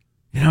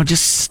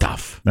 Just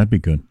stuff. That'd be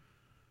good.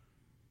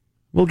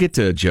 We'll get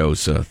to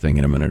Joe's thing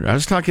in a minute. I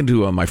was talking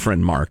to my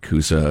friend Mark,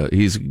 he's a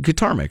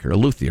guitar maker, a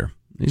luthier.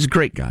 He's a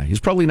great guy. He's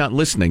probably not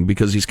listening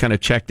because he's kind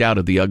of checked out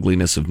of the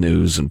ugliness of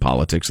news and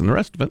politics and the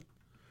rest of it.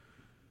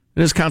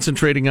 And is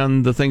concentrating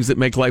on the things that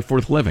make life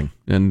worth living.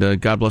 And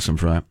God bless him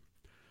for that.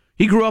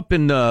 He grew up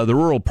in the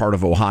rural part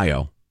of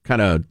Ohio,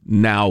 kind of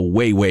now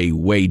way, way,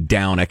 way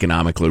down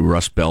economically,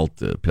 Rust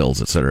Belt,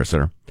 pills, et cetera, et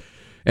cetera.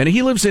 And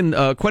he lives in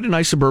quite a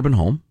nice suburban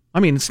home. I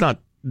mean, it's not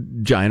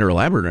giant or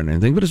elaborate or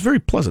anything, but it's very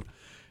pleasant.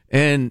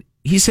 And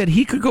he said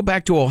he could go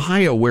back to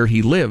Ohio where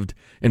he lived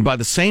and buy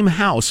the same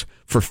house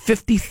for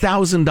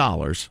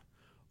 $50,000,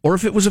 or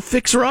if it was a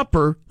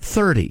fixer-upper,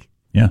 $30,000.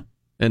 Yeah.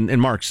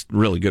 And Mark's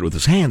really good with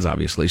his hands,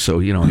 obviously, so,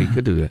 he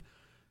could do that.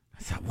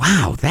 I thought,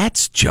 wow,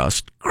 that's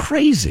just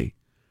crazy.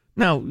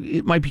 Now,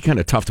 it might be kind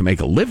of tough to make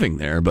a living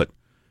there, but,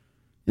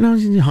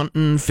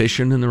 hunting,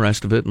 fishing, and the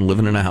rest of it, and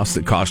living in a house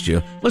that cost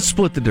you, let's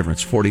split the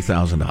difference,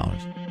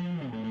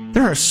 $40,000.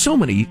 There are so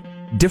many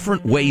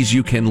different ways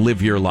you can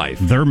live your life.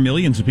 There are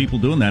millions of people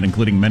doing that,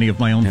 including many of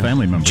my own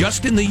family members.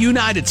 Just in the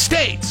United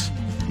States.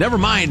 Never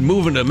mind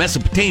moving to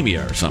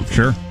Mesopotamia or something.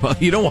 Sure. Well,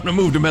 you don't want to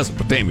move to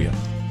Mesopotamia.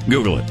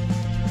 Google it.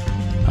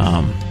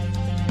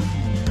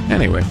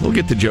 Anyway, we'll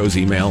get to Joe's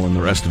email and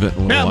the rest of it in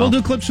a little while. We'll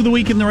do clips of the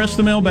week and the rest of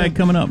the mailbag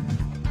coming up.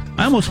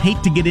 I almost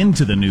hate to get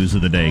into the news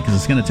of the day because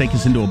it's going to take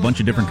us into a bunch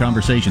of different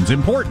conversations.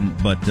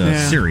 Important, but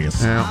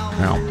serious.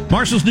 Yeah.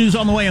 Marshall's News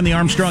on the way on the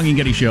Armstrong and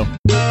Getty Show.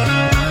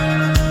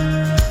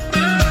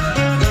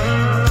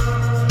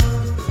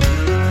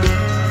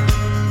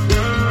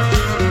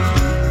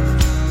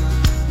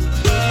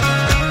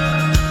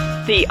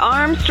 The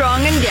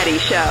Armstrong and Getty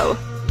Show.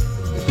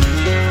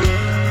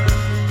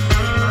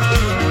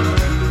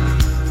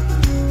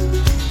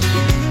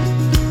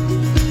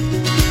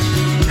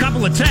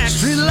 Couple of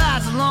texts.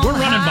 We're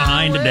running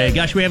behind today.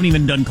 Gosh, we haven't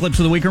even done clips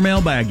of the week or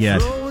mailbag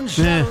yet.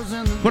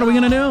 What are we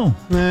going to do?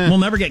 We'll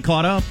never get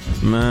caught up.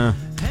 A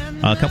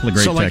couple of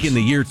great texts. So like in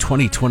the year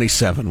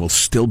 2027, we'll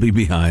still be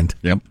behind.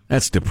 Yep.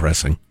 That's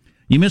depressing.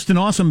 You missed an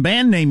awesome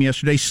band name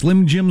yesterday,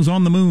 Slim Jim's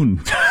on the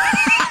Moon.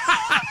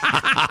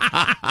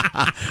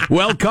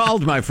 Well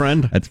called, my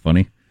friend. That's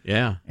funny.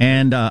 Yeah.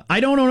 And I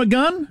don't own a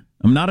gun.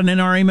 I'm not an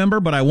NRA member,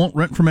 but I won't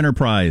rent from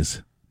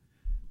Enterprise.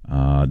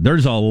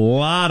 There's a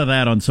lot of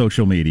that on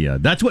social media.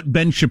 That's what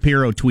Ben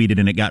Shapiro tweeted,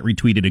 and it got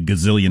retweeted a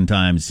gazillion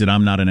times. He said,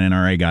 I'm not an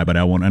NRA guy, but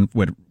I won't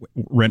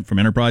rent from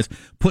Enterprise.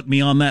 Put me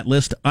on that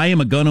list. I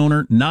am a gun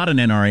owner, not an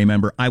NRA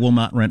member. I will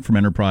not rent from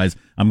Enterprise.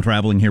 I'm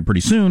traveling here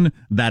pretty soon.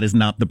 That is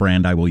not the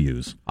brand I will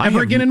use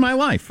ever again in my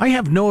life. I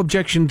have no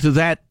objection to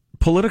that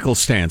political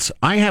stance.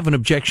 I have an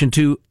objection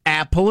to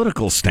a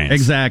political stance.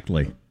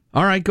 Exactly.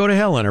 All right, go to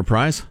hell,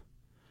 Enterprise.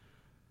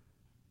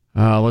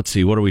 Let's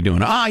see, what are we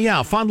doing?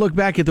 Fun look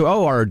back at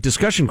our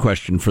discussion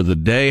question for the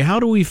day. How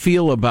do we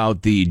feel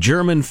about the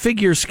German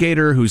figure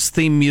skater whose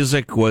theme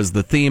music was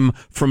the theme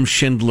from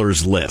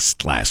Schindler's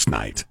List last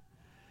night?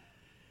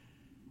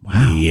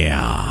 Wow.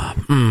 Yeah.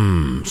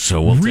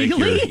 So we'll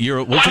take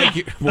your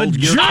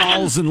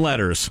calls and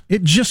letters.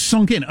 It just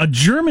sunk in. A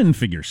German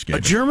figure skater.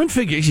 A German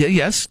figure,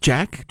 yes,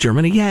 Jack.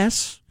 Germany,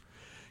 yes.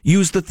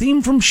 Used the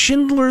theme from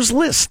Schindler's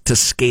List to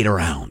skate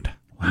around.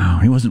 Wow,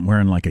 he wasn't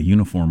wearing like a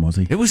uniform, was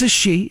he? It was a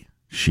she.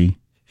 She?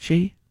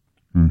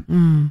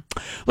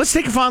 Let's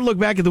take a fond look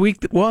back at the week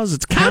that was.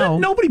 It's cow. How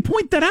did nobody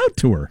point that out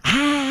to her?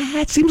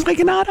 That seems like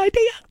an odd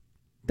idea.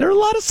 There are a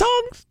lot of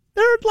songs.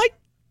 There are like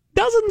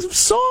dozens of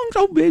songs.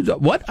 Oh,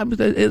 what?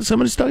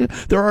 Somebody's talking.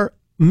 There are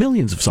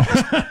millions of songs.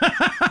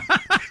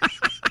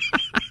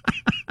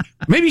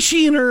 Maybe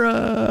she and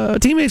her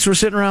teammates were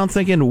sitting around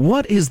thinking,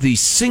 what is the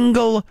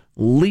single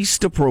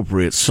least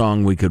appropriate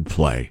song we could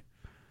play?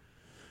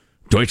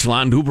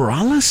 Deutschland über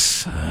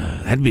alles?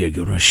 That'd be a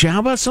good one. How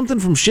about something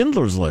from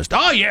Schindler's List?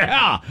 Oh,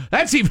 yeah!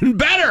 That's even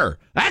better!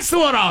 That's the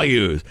one I'll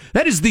use.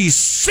 That is the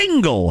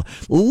single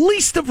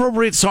least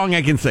appropriate song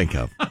I can think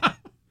of.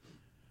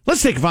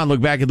 Let's take a fond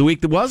look back at the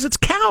week that was. It's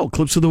Cow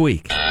Clips of the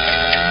Week.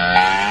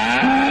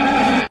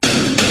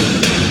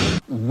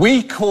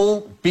 We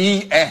call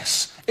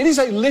BS. It is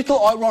a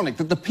little ironic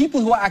that the people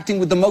who are acting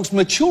with the most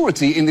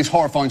maturity in this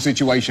horrifying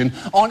situation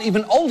aren't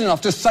even old enough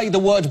to say the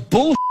word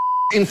bull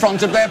in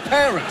front of their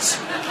parents.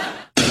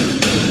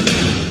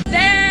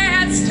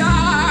 That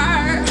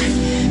star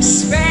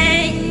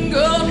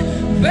spangled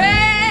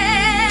banner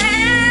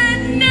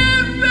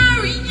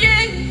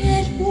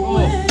yet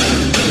waved.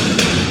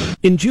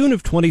 In June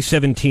of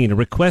 2017, a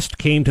request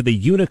came to the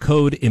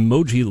Unicode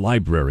emoji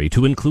library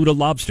to include a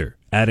lobster.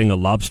 Adding a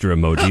lobster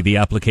emoji, the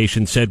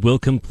application said will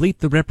complete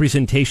the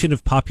representation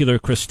of popular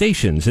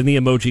crustaceans in the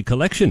emoji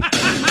collection.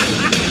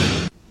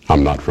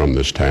 I'm not from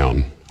this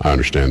town. I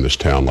understand this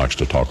town likes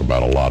to talk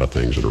about a lot of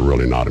things that are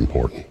really not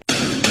important.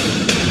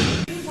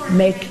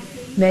 Make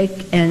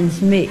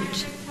ends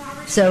meet.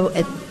 So,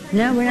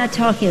 no, we're not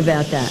talking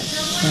about that.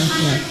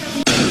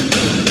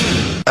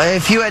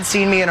 If you had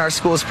seen me in our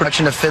school's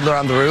production of Fiddler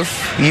on the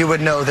Roof, you would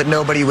know that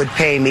nobody would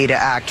pay me to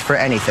act for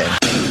anything.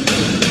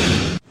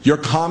 Your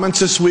comments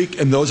this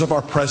week and those of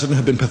our president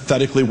have been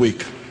pathetically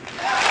weak.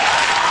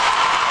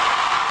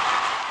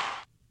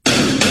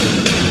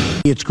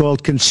 It's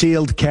called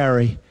concealed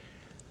carry,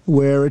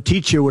 where a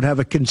teacher would have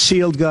a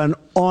concealed gun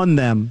on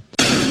them.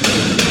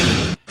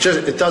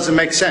 It doesn't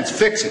make sense.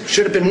 Fix it.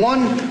 Should have been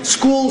one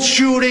school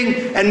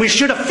shooting, and we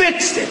should have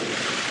fixed it.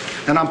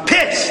 And I'm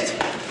pissed,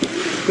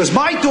 because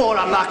my daughter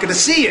I'm not going to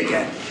see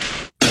again.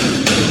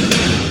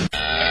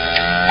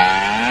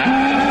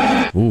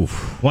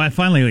 Oof. Well,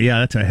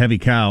 that's a heavy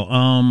cow.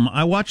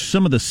 I watched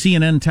some of the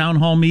CNN town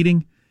hall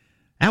meeting.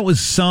 That was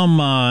some,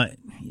 I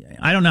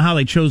don't know how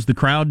they chose the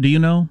crowd. Do you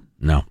know?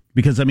 No.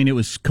 Because, it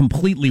was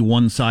completely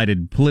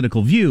one-sided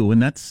political view,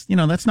 and that's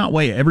not the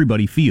way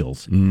everybody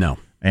feels. No.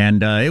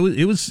 And it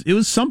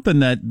was something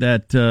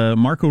that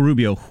Marco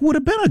Rubio, who would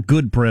have been a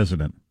good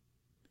president,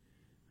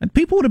 and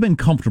people would have been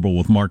comfortable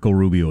with Marco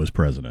Rubio as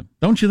president,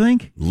 don't you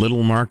think?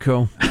 Little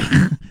Marco.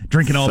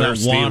 Drinking all that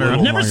water.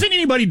 I've never seen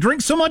anybody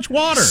drink so much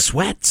water.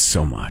 Sweat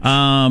so much.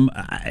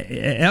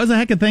 That was a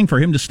heck of a thing for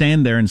him to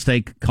stand there and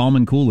stay calm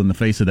and cool in the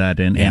face of that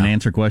and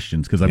answer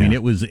questions. Because,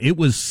 it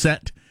was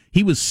set.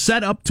 he was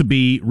set up to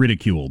be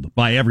ridiculed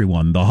by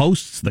everyone. The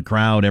hosts, the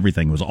crowd,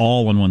 everything was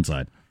all on one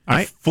side.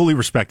 I fully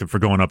respect him for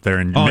going up there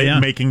and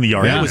making the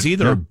argument. It was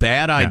either a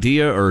bad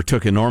idea or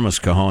took enormous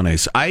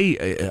cojones.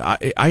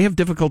 I have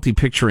difficulty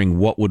picturing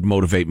what would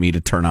motivate me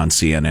to turn on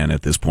CNN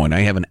at this point.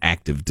 I have an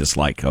active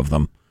dislike of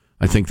them.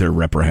 I think they're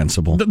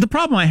reprehensible. The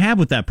problem I have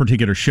with that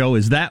particular show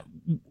is that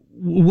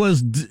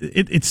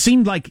it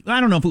seemed like, I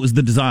don't know if it was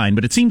the design,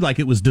 but it seemed like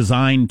it was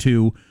designed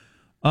to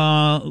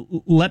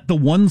let the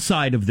one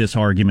side of this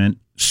argument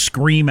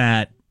scream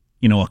at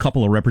a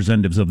couple of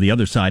representatives of the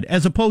other side,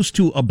 as opposed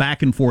to a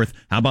back and forth.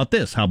 How about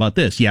this? How about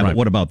this? Yeah, right. But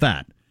what about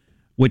that?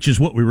 Which is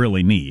what we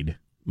really need.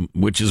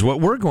 Which is what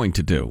we're going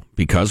to do,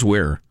 because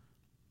we're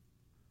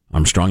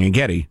Armstrong and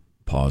Getty,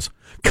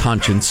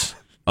 conscience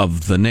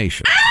of the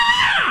nation.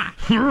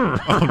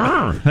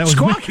 That was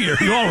Squawky,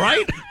 are you all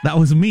right? That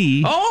was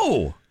me.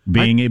 Oh!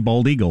 Being a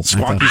bald eagle.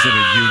 Squawky's in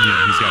a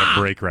union. He's got a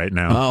break right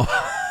now.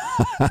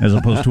 Oh. As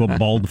opposed to a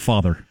bald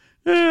father.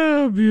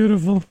 Oh,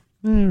 beautiful.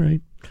 All right.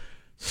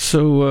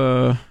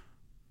 So,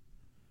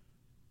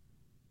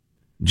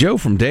 Joe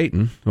from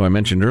Dayton, who I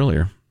mentioned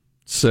earlier,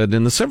 said,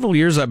 in the several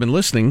years I've been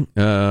listening,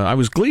 I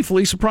was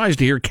gleefully surprised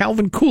to hear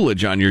Calvin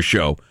Coolidge on your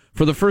show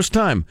for the first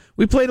time.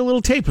 We played a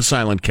little tape of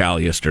Silent Cal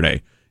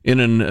yesterday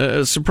in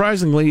a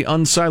surprisingly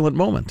unsilent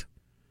moment.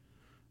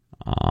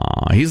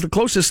 He's the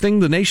closest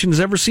thing the nation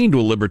has ever seen to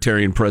a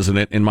libertarian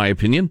president, in my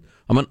opinion.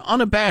 I'm an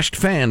unabashed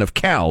fan of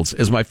Cal's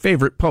as my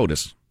favorite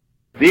POTUS.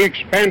 The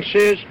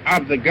expenses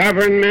of the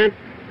government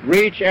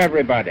reach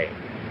everybody.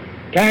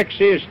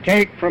 Taxes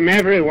take from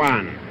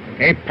everyone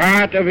a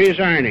part of his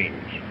earnings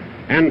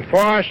and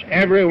force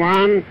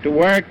everyone to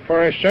work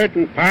for a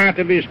certain part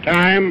of his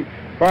time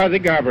for the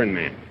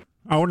government.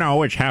 Oh,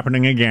 no, it's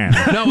happening again.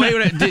 No,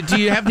 wait.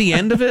 Do you have the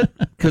end of it?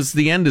 Because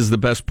the end is the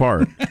best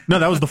part. No,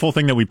 that was the full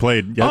thing that we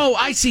played. Yep. Oh,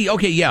 I see.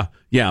 Okay, yeah.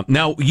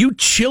 Now, you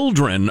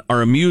children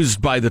are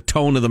amused by the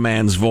tone of the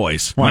man's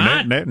voice.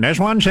 What? This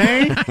one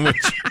say?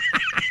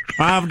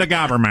 Of the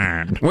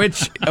government.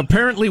 Which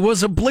apparently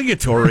was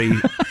obligatory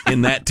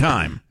in that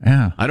time.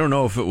 Yeah. I don't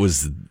know if it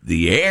was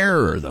the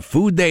air or the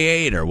food they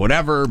ate or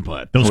whatever,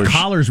 but... Those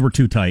collars were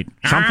too tight.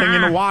 Something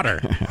in the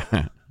water.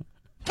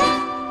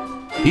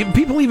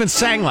 People even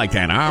sang like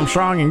that.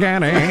 Armstrong and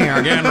Getty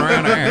are getting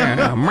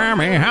ready.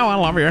 Mommy, how I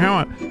love you.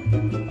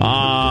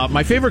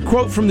 My favorite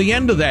quote from the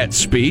end of that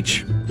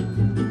speech,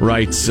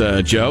 writes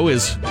Joe,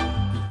 is,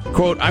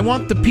 quote, I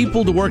want the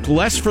people to work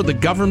less for the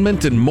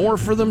government and more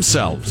for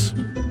themselves.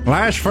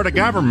 Less for the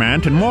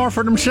government and more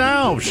for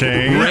themselves, see?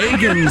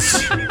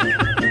 Reagan's...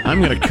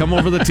 I'm going to come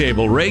over the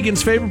table.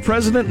 Reagan's favorite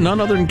president, none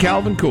other than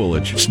Calvin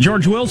Coolidge. It's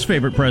George Will's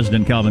favorite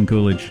president, Calvin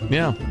Coolidge.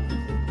 Yeah.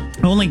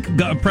 Only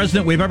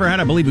president we've ever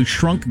had, I believe, who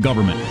shrunk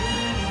government.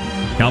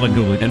 Calvin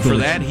Coolidge. And for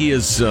that, he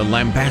is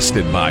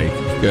lambasted by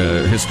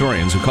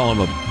historians who call him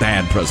a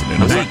bad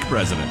president, a weak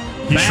president.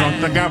 He shrunk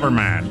the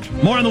government.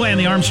 More on the way on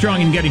the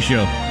Armstrong and Getty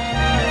Show.